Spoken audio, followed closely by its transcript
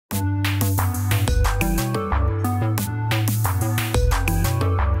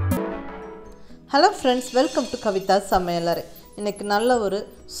Hello friends, welcome to Kavithasamayalarai. இன்னைக்கு நல்ல ஒரு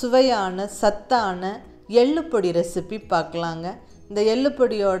சுவையான சத்தான எள்ளுப்பொடி ரெசிபி பார்க்கலாங்க. இந்த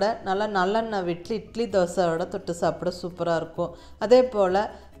எள்ளுப்பொடியோட நல்லெண்ணெய் விட்டு இட்லி தோசையோட தொட்டு சாப்பிட சூப்பரா இருக்கும். அதே போல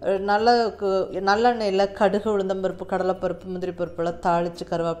நல்லெண்ணெயில கடுகு உளுந்தம்பருப்பு கடலைப்பருப்பு முந்திரி பருப்புலாம் தாளிச்சு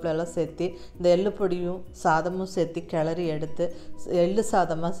கருவேப்பிலை எல்லாம் சேர்த்து இந்த எள்ளுப்பொடியும் சாதமும் சேர்த்து கிளறி எடுத்து எள்ளு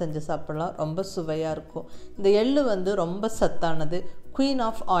சாதமாக செஞ்சு சாப்பிடலாம். ரொம்ப சுவையாக இருக்கும். இந்த எள்ளு ரொம்ப சத்தானது. குயின்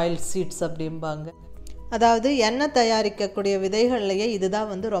ஆஃப் ஆயில் சீட்ஸ் அப்படிம்பாங்க. அதாவது எண்ணெய் தயாரிக்கக்கூடிய விதைகள்லையே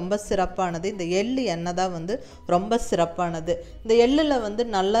இதுதான் ரொம்ப சிறப்பானது. இந்த எள்ளு எண்ணெய் தான் ரொம்ப சிறப்பானது. இந்த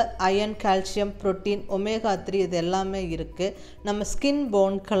எள்ளில் நல்ல அயன், கால்சியம், புரோட்டீன், ஒமேகா 3 இது எல்லாமே இருக்குது. நம்ம ஸ்கின்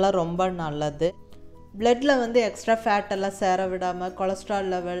போன்கெல்லாம் ரொம்ப நல்லது. பிளட்டில் எக்ஸ்ட்ரா ஃபேட் எல்லாம் சேர விடாமல்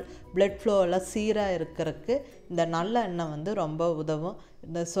கொலஸ்ட்ரால் லெவல், பிளட் ஃப்ளோ எல்லாம் சீராக இருக்கிறதுக்கு இந்த நல்ல எண்ணெய் ரொம்ப உதவும்.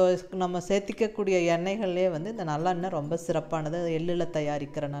 நம்ம சேர்த்திக்கக்கூடிய எண்ணெய்கள்லேயே இந்த நல்லெண்ணெய் ரொம்ப சிறப்பானது. எள்ளில்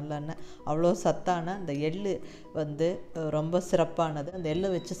தயாரிக்கிற நல்லெண்ணெய் அவ்வளோ சத்தான அந்த எள்ளு ரொம்ப சிறப்பானது. அந்த எள்ளு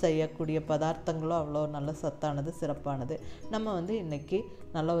வச்சு செய்யக்கூடிய பதார்த்தங்களும் அவ்வளோ நல்ல சத்தானது, சிறப்பானது. நம்ம இன்றைக்கி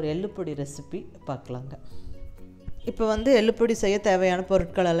நல்ல ஒரு எள்ளுப்பொடி ரெசிபி பார்க்கலாங்க. இப்போ எள்ளுப்பொடி செய்ய தேவையான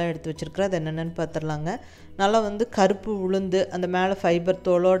பொருட்கள் எல்லாம் எடுத்து வச்சுருக்கிறேன். அது என்னென்னு பார்த்துடலாங்க. நல்லா கருப்பு உளுந்து, அந்த மேலே ஃபைபர்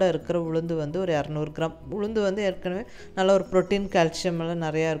தோலோடு இருக்கிற உளுந்து ஒரு 200 கிராம். உளுந்து ஏற்கனவே நல்ல ஒரு ப்ரோட்டீன், கால்சியம் எல்லாம்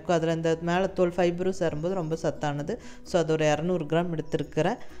நிறையா இருக்கும். அதில் இந்த மேலே தோல் ஃபைபரும் சேரும்போது ரொம்ப சத்தானது. ஸோ அது ஒரு 200 கிராம்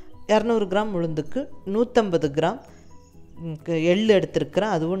எடுத்துருக்கிறேன். 200 கிராம் உளுந்துக்கு 150 கிராம் எள்ளு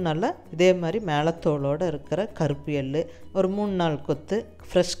எடுத்துருக்கிறேன். அதுவும் நல்லா இதே மாதிரி மேலே தோலோடு இருக்கிற கருப்பு எள்ளு, ஒரு 3-4 கொத்து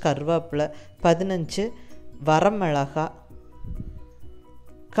ஃப்ரெஷ் கருவேப்பிலை, 15 வரமிளகா,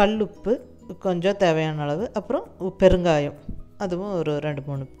 கல்லுப்பு கொஞ்சம் தேவையான அளவு, அப்புறம் பெருங்காயம் அதுவும் ஒரு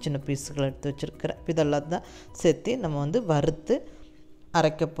 2-3 சின்ன பீஸுகள் எடுத்து வச்சுருக்கிறேன். இதெல்லாம் தான் சேர்த்து நம்ம வறுத்து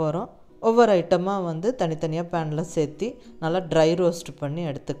அரைக்க போகிறோம். ஒவ்வொரு ஐட்டமாக தனித்தனியாக பேனில் சேர்த்து நல்லா ட்ரை ரோஸ்ட் பண்ணி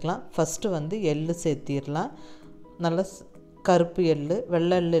எடுத்துக்கலாம். ஃபஸ்ட்டு எள்ளு சேர்த்திடலாம். நல்லா கருப்பு எள்ளு,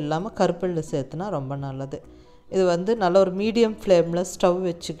 வெள்ளை எள்ளு இல்லாமல் கருப்பு எள்ளு சேர்த்துனா ரொம்ப நல்லது. இது நல்ல ஒரு மீடியம் ஃப்ளேமில் ஸ்டவ்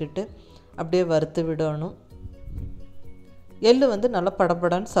வச்சுக்கிட்டு அப்படியே வறுத்து விடணும். எள்ளு நல்லா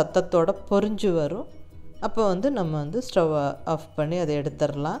படபடன்னு சத்தத்தோடு பொரிஞ்சு வரும். அப்போ நம்ம ஸ்டவ் ஆஃப் பண்ணி அதை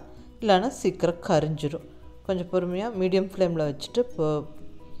எடுத்துடலாம். இல்லைன்னா சீக்கிரம் கரிஞ்சிடும். கொஞ்சம் பொறுமையாக மீடியம் ஃப்ளேமில் வச்சுட்டு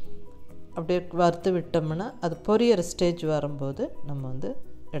அப்படியே வறுத்து விட்டோம்னா அது பொரியிற ஸ்டேஜ் வரும்போது நம்ம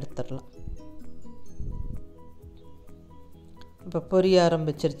எடுத்துடலாம். இப்போ பொரிய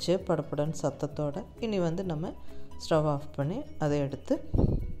ஆரம்பிச்சிருச்சு படபடன்னு சத்தத்தோடு. இனி நம்ம ஸ்டவ் ஆஃப் பண்ணி அதை எடுத்து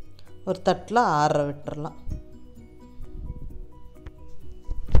ஒரு தட்டில் ஆற விட்டுறலாம்.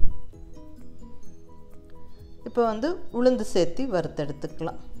 இப்போ உளுந்து சேர்த்து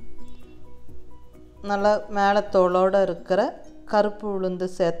வறுத்தெடுத்துக்கலாம். நல்லா மேலே தோலோடு இருக்கிற கருப்பு உளுந்து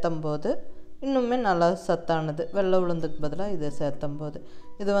சேர்த்தும்போது இன்னுமே நல்லா சத்தானது. வெள்ளை உளுந்துக்கு பதிலாக இதை சேர்த்தும்போது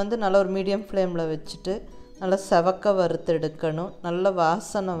இது நல்ல ஒரு மீடியம் ஃப்ளேமில் வச்சுட்டு நல்லா செவக்க வறுத்து எடுக்கணும். நல்ல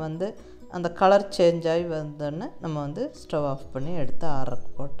வாசனை அந்த கலர் சேஞ்ச் ஆகி வந்தோடனே நம்ம ஸ்டவ் ஆஃப் பண்ணி எடுத்து ஆற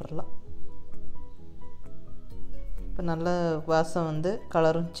போட்டுடலாம். இப்போ நல்ல வாசம்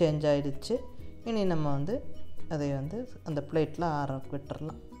கலரும் சேஞ்ச் ஆகிடுச்சு. இனி நம்ம அதை அந்த பிளேட்டில் ஆற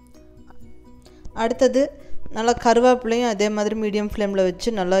விட்டுறலாம். அடுத்தது நல்லா கருவேப்பிலையும் அதே மாதிரி மீடியம் ஃப்ளேமில் வச்சு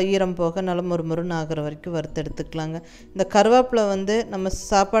நல்லா ஈரம் போக நல்லா முறுமுறுன்னு ஆகிற வரைக்கும் வறுத்து எடுத்துக்கலாங்க. இந்த கருவேப்பிலை நம்ம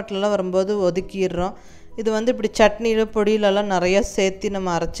சாப்பாட்டிலலாம் வரும்போது ஒதுக்கிடுறோம். இது இப்படி சட்னியில் பொடியிலலாம் நிறையா சேர்த்து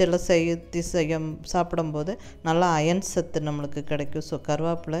நம்ம அரைச்செல்லாம் சாப்பிடும்போது நல்லா அயன் சத்து நம்மளுக்கு கிடைக்கும். ஸோ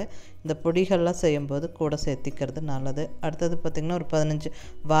கருவேப்பிலை இந்த பொடிகள்லாம் செய்யும்போது கூட சேர்த்திக்கிறது நல்லது. அடுத்தது பார்த்திங்கன்னா ஒரு 15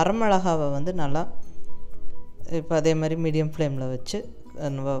 வரமிளகாவை நல்லா இப்போ அதே மாதிரி மீடியம் ஃப்ளேமில் வச்சு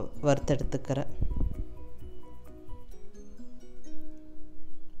வறுத்தெடுத்துக்கிறேன்.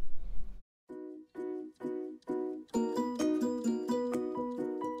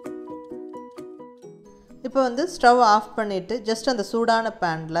 இப்போ ஸ்டவ் ஆஃப் பண்ணிவிட்டு ஜஸ்ட் அந்த சூடான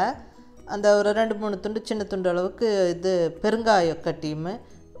பேனில் அந்த ஒரு 2-3 துண்டு சின்ன துண்டு அளவுக்கு இது பெருங்காய கட்டியும்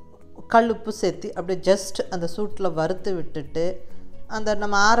கல்லுப்பு சேர்த்து அப்படியே ஜஸ்ட் அந்த சூட்டில் வறுத்து விட்டுட்டு அந்த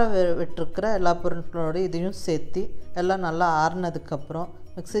நம்ம ஆற விட்டுருக்கிற எல்லா பொருட்களோடு இதையும் சேர்த்து எல்லாம் நல்லா ஆறுனதுக்கப்புறம்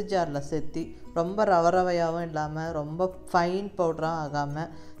மிக்ஸி ஜாரில் சேர்த்து ரொம்ப ரவையாகவும் இல்லாமல் ரொம்ப ஃபைன் பவுடராக ஆகாமல்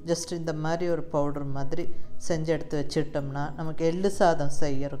ஜஸ்ட் இந்த மாதிரி ஒரு பவுடர் மாதிரி செஞ்சு எடுத்து வச்சுட்டோம்னா நமக்கு எள்ளு சாதம்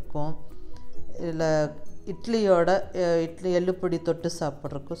செய்யறக்கும் இல்லை இட்லி எள்ளுப்பொடி தொட்டு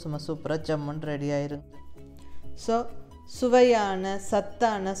சாப்பிட்றக்கும் சும்மா சூப்பராக ஜம்முன்னு ரெடி ஆயிரும். ஸோ சுவையான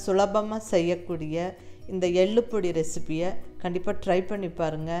சத்தான சுலபமாக செய்யக்கூடிய இந்த எள்ளுப்பொடி ரெசிபியை கண்டிப்பாக ட்ரை பண்ணி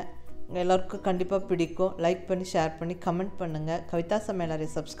பாருங்கள். எல்லாருக்கும் கண்டிப்பாக பிடிக்கும். லைக் பண்ணி, ஷேர் பண்ணி, கமெண்ட் பண்ணுங்கள். கவிதா சமையலறை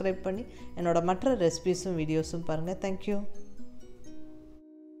சப்ஸ்கிரைப் பண்ணி என்னோடய மற்ற ரெசிபீஸும் வீடியோஸும் பாருங்கள். தேங்க்யூ.